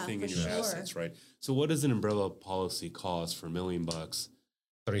absolutely everything in your assets, right? So what does an umbrella policy cost for $1 million?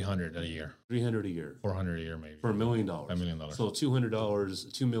 $300 a year. $300 a year. $400 a year, maybe. For $1 million. $1 million. So $200,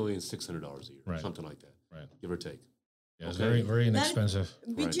 $2,600,000 a year, right. something like that. Right. Give or take. Yeah, it's very, very inexpensive.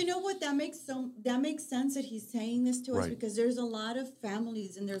 But you know what? That makes sense that he's saying this to us because there's a lot of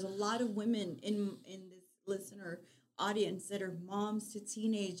families and there's a lot of women in this listener audience that are moms to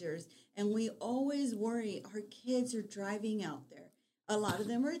teenagers, and we always worry our kids are driving out there. A lot of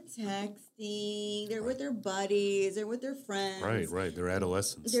them are texting. They're with their buddies. They're with their friends. Right. They're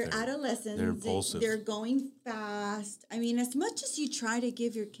adolescents. They're adolescents. They're impulsive. They're going fast. I mean, as much as you try to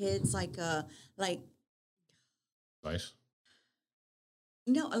give your kids like Life?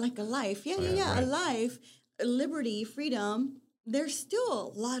 No, like a life. Yeah. A life, a liberty, freedom. There's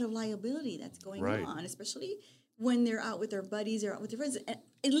still a lot of liability that's going on, especially when they're out with their buddies, they're out with their friends.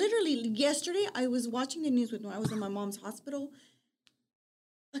 And literally yesterday, I was watching the news when I was in my mom's hospital.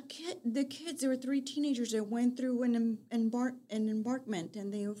 The kids, there were 3 teenagers that went through an embankment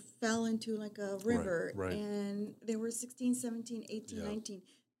and they fell into like a river. Right. And they were 16, 17, 18, 19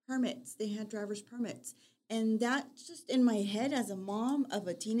 permits. They had driver's permits. And that just in my head as a mom of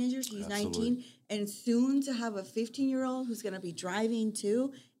a teenager, she's 19, and soon to have a 15-year-old who's going to be driving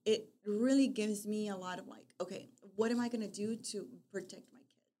too, it really gives me a lot of like, okay, what am I going to do to protect my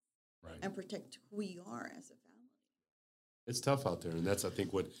kids and protect who we are as a family? It's tough out there, and that's, I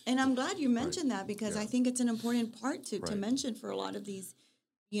think, what... And I'm glad you mentioned that because I think it's an important part to mention for a lot of these,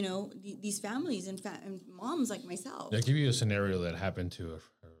 you know, these families and moms like myself. I'll give you a scenario that happened to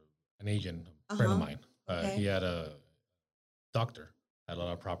an agent, a friend of mine. He had a doctor, had a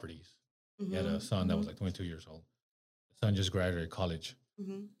lot of properties. He had a son that was like 22 years old. The son just graduated college.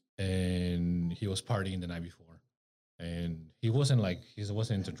 And he was partying the night before. And he wasn't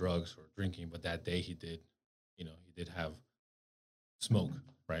into drugs or drinking, but that day he did have smoke,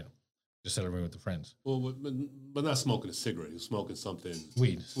 right? Just celebrating with the friends. Well, but not smoking a cigarette. He was smoking something.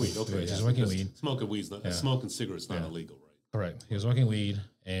 Weed. Okay. He's smoking weed. Smoking weed's not, smoking cigarettes not illegal, right? Correct. He was smoking weed,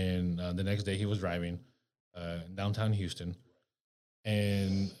 and the next day he was driving in downtown Houston,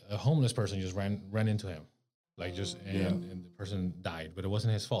 and a homeless person just ran into him, and the person died, but it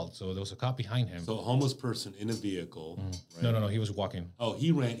wasn't his fault. So there was a cop behind him. So a homeless person in a vehicle. Right? No, he was walking. Oh,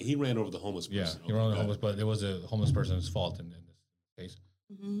 he ran over the homeless person. Yeah, he ran over the homeless, but it was a homeless person's fault in this case.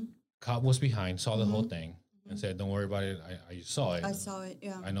 Cop was behind, saw the whole thing, and said, "Don't worry about it. I saw it. I saw it.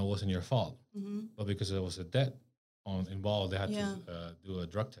 Yeah. I know it wasn't your fault, but because there was a debt involved, they had to do a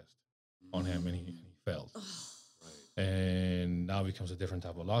drug test on him, and he failed. And now it becomes a different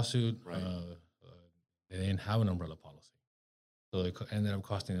type of lawsuit. They didn't have an umbrella policy, so it ended up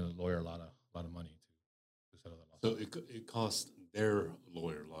costing the lawyer a lot of money to settle the lawsuit. So it cost their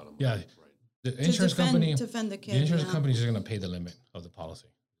lawyer a lot of money. Yeah, the insurance company to defend the kid. The insurance company is just going to pay the limit of the policy,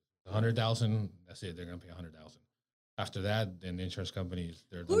 $100,000. That's it. They're going to pay $100,000. After that, then the insurance companies,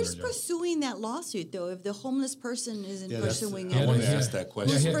 they're who's pursuing that lawsuit though? If the homeless person isn't pursuing it, I want to ask that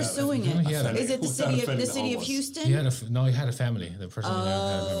question. Who's pursuing it? Is it the city of Houston? He had a family. The person had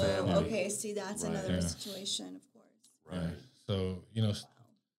a family. Okay. See, that's another situation, of course. Right. So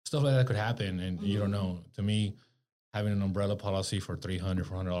stuff like that could happen, and you don't know. To me, having an umbrella policy for $300,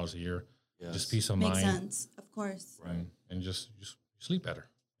 $400 a year, just peace of mind. Makes sense, of course. Right. And just sleep better.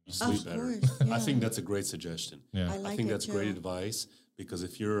 You sleep better. I think that's a great suggestion. Yeah. I think that's great advice because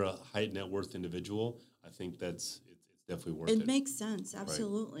if you're a high net worth individual, I think it's definitely worth it. It makes sense,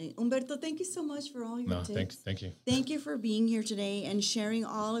 absolutely. Right. Humberto, thank you so much for all your tips. Thank you. Thank you for being here today and sharing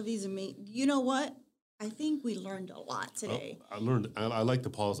all of these amazing. You know what? I think we learned a lot today. I learned. I like the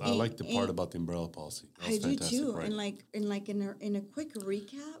policy. I like the part about the umbrella policy. I do too. Right? And in a quick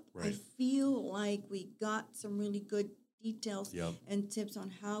recap, I feel like we got some really good details and tips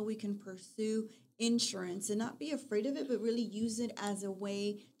on how we can pursue insurance and not be afraid of it, but really use it as a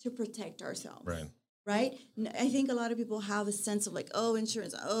way to protect ourselves. Right? I think a lot of people have a sense of like, oh,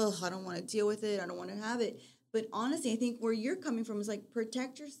 insurance, I don't want to deal with it. I don't want to have it. But honestly, I think where you're coming from is like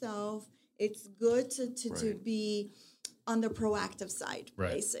protect yourself. It's good to be on the proactive side,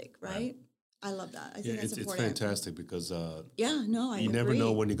 basic, right? I love that. I think that's important. It's fantastic because you never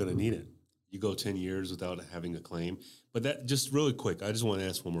know when you're going to need it. You go 10 years without having a claim. But that just really quick, I just want to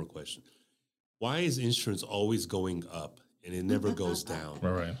ask one more question. Why is insurance always going up and it never goes down?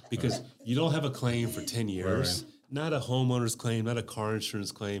 Because you don't have a claim for 10 years, not a homeowner's claim, not a car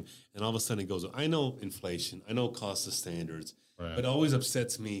insurance claim, and all of a sudden it goes up. I know inflation, I know cost of standards, but it always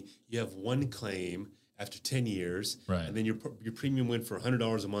upsets me. You have one claim after 10 years, and then your premium went for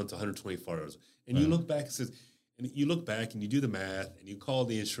 $100 a month to $125. And you look back and you do the math and you call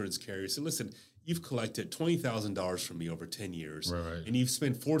the insurance carrier and say, listen, you've collected $20,000 from me over 10 years, and you've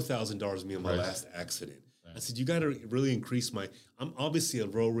spent $4,000 on me on my last accident. I said, you got to really increase I'm obviously a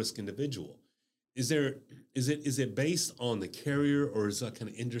low risk individual. Is it based on the carrier, or is that kind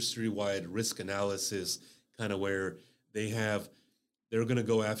of industry wide risk analysis kind of where they're going to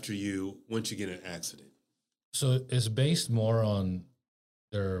go after you once you get in an accident? So it's based more on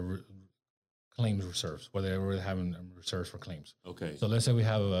their claims reserves, where they were having reserves for claims. Okay. So let's say we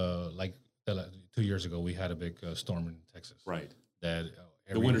have 2 years ago, we had a big storm in Texas. Right. That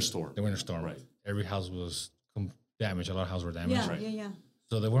the winter storm. The winter storm. Right. Every house was damaged. A lot of houses were damaged. Yeah, yeah.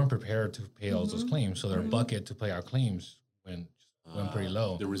 So they weren't prepared to pay all those claims. So their bucket to pay our claims went pretty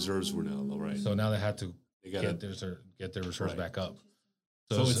low. The reserves were now low, right? So now they had to get their reserves back up.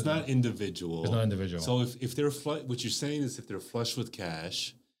 So it's not individual. It's not individual. So if they're what you're saying is if they're flush with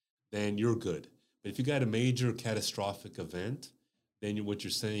cash, then you're good. But if you got a major catastrophic event, then what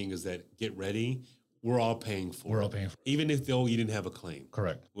you're saying is that get ready. We're all paying for it. We're all paying for it. Even if you didn't have a claim.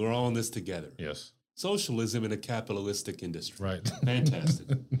 Correct. We're all in this together. Yes. Socialism in a capitalistic industry. Right. Fantastic.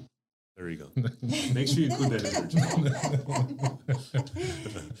 There you go. Make sure you include that in your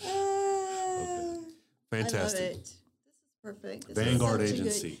Okay. Fantastic. I love it. This is perfect. This Vanguard is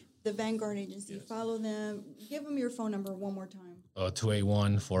Agency. The Vanguard Agency. Yes. Follow them. Give them your phone number one more time.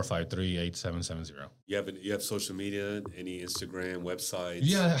 281-453-8770. You have social media, any Instagram, websites?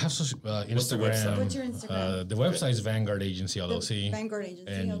 Yeah, I have social Instagram. What's the website? What's your Instagram? The website is Vanguard Agency LLC. Vanguard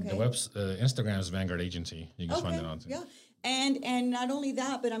Agency, and okay. The Instagram is Vanguard Agency. You can find it on too. Yeah. And not only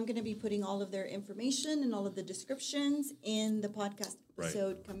that, but I'm going to be putting all of their information and all of the descriptions in the podcast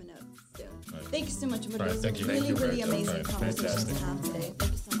episode coming up soon. Right. Thank you so much. Right, thank you. Really, really amazing right. conversation to have today.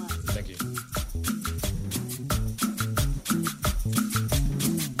 Thank you so much. Thank you.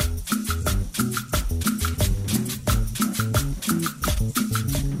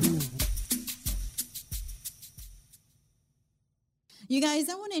 You guys,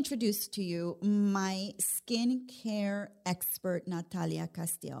 I want to introduce to you my skincare expert, Natalia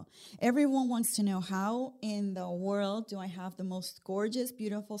Castillo. Everyone wants to know, how in the world do I have the most gorgeous,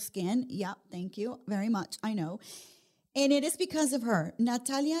 beautiful skin? Yeah, thank you very much. I know. And it is because of her.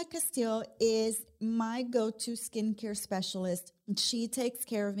 Natalia Castillo is my go-to skincare specialist. She takes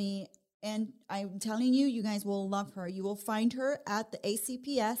care of me. And I'm telling you, you guys will love her. You will find her at the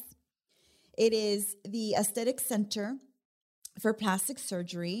ACPS. It is the Aesthetic Center for Plastic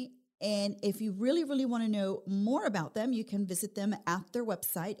Surgery. And if you really, really want to know more about them, you can visit them at their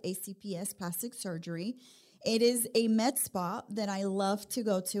website, ACPS Plastic Surgery. It is a med spa that I love to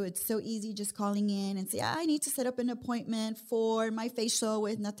go to. It's so easy just calling in and say, I need to set up an appointment for my facial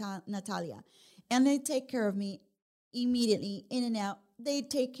with Natalia. And they take care of me immediately, in and out. They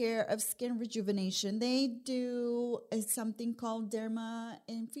take care of skin rejuvenation. They do something called derma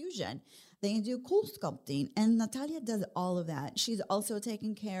infusion. They do cool sculpting, and Natalia does all of that. She's also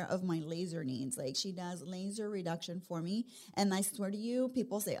taking care of my laser needs. Like, she does laser reduction for me, and I swear to you,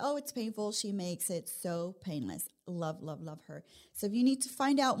 people say, oh, it's painful. She makes it so painless. Love, love, love her. So if you need to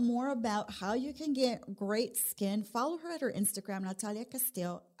find out more about how you can get great skin, follow her at her Instagram, Natalia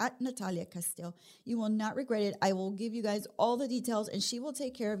Castillo, at Natalia Castillo. You will not regret it. I will give you guys all the details, and she will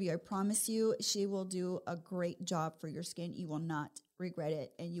take care of you. I promise you, she will do a great job for your skin. You will not regret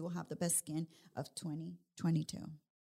it, and you will have the best skin of 2022.